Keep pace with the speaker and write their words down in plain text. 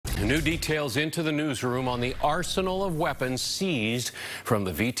New details into the newsroom on the arsenal of weapons seized from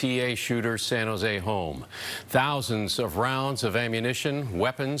the VTA shooter's San Jose home. Thousands of rounds of ammunition,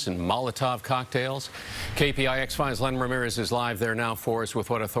 weapons, and Molotov cocktails. KPIX5's Len Ramirez is live there now for us with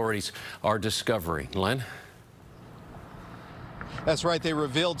what authorities are discovering. Len? That's right. They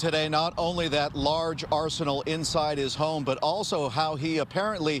revealed today not only that large arsenal inside his home, but also how he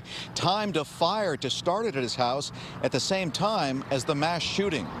apparently timed a fire to start it at his house at the same time as the mass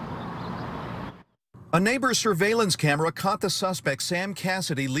shooting. A neighbor's surveillance camera caught the suspect, Sam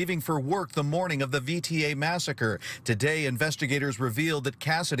Cassidy, leaving for work the morning of the VTA massacre. Today, investigators revealed that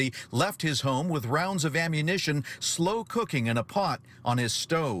Cassidy left his home with rounds of ammunition slow cooking in a pot on his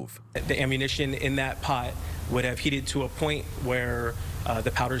stove. The ammunition in that pot would have heated to a point where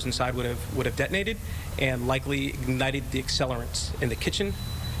the powders inside would have detonated and likely ignited the accelerants in the kitchen,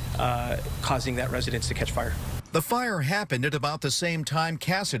 causing that residence to catch fire. The fire happened at about the same time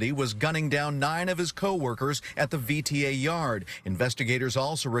Cassidy was gunning down 9 of his co-workers at the VTA yard. Investigators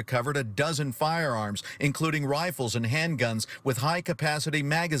also recovered a dozen firearms, including rifles and handguns with high-capacity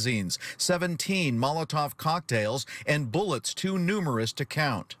magazines, 17 Molotov cocktails, and bullets too numerous to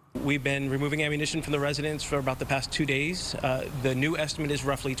count. We've been removing ammunition from the residence for about the past 2 days. The new estimate is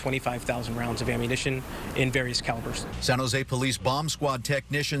roughly 25,000 rounds of ammunition in various calibers. San Jose Police bomb squad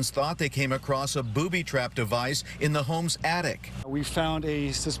technicians thought they came across a booby trap device in the home's attic. We found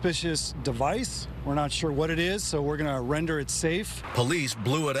a suspicious device. We're not sure what it is, so we're going to render it safe. Police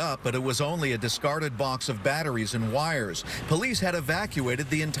blew it up, but it was only a discarded box of batteries and wires. Police had evacuated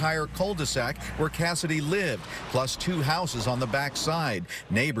the entire cul-de-sac where Cassidy lived, plus 2 houses on the back side.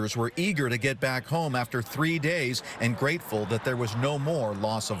 Neighbors were eager to get back home after 3 days and grateful that there was no more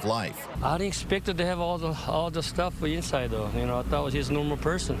loss of life. I didn't expect it to have all the stuff inside, though. You know, I thought it was just a normal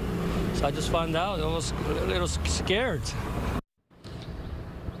person. So I just found out. I was a little scared.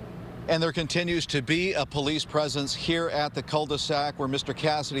 And there continues to be a police presence here at the cul-de-sac where Mr.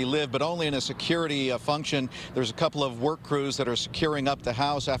 Cassidy lived, but only in a security function. There's a couple of work crews that are securing up the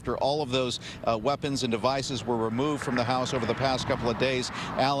house after all of those weapons and devices were removed from the house over the past couple of days.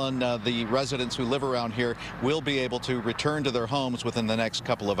 Alan, the residents who live around here will be able to return to their homes within the next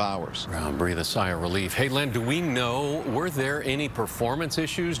couple of hours. Breathe a sigh of relief. Hey, Len, do we know, were there any performance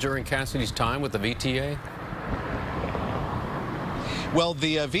issues during Cassidy's time with the VTA? Well,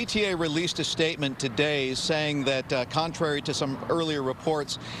 the VTA released a statement today saying that, contrary to some earlier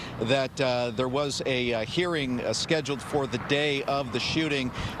reports, that there was a hearing scheduled for the day of the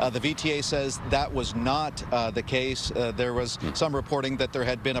shooting. The VTA says that was not the case. There was some reporting that there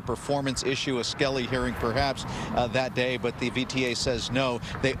had been a performance issue, a Skelly hearing perhaps that day, but the VTA says no.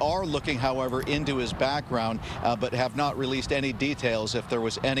 They are looking, however, into his background, but have not released any details if there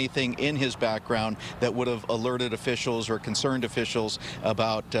was anything in his background that would have alerted officials or concerned officials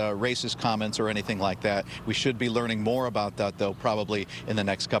about racist comments or anything like that. We should be learning more about that, though, probably in the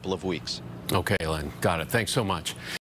next couple of weeks. Okay, Len. Got it. Thanks so much.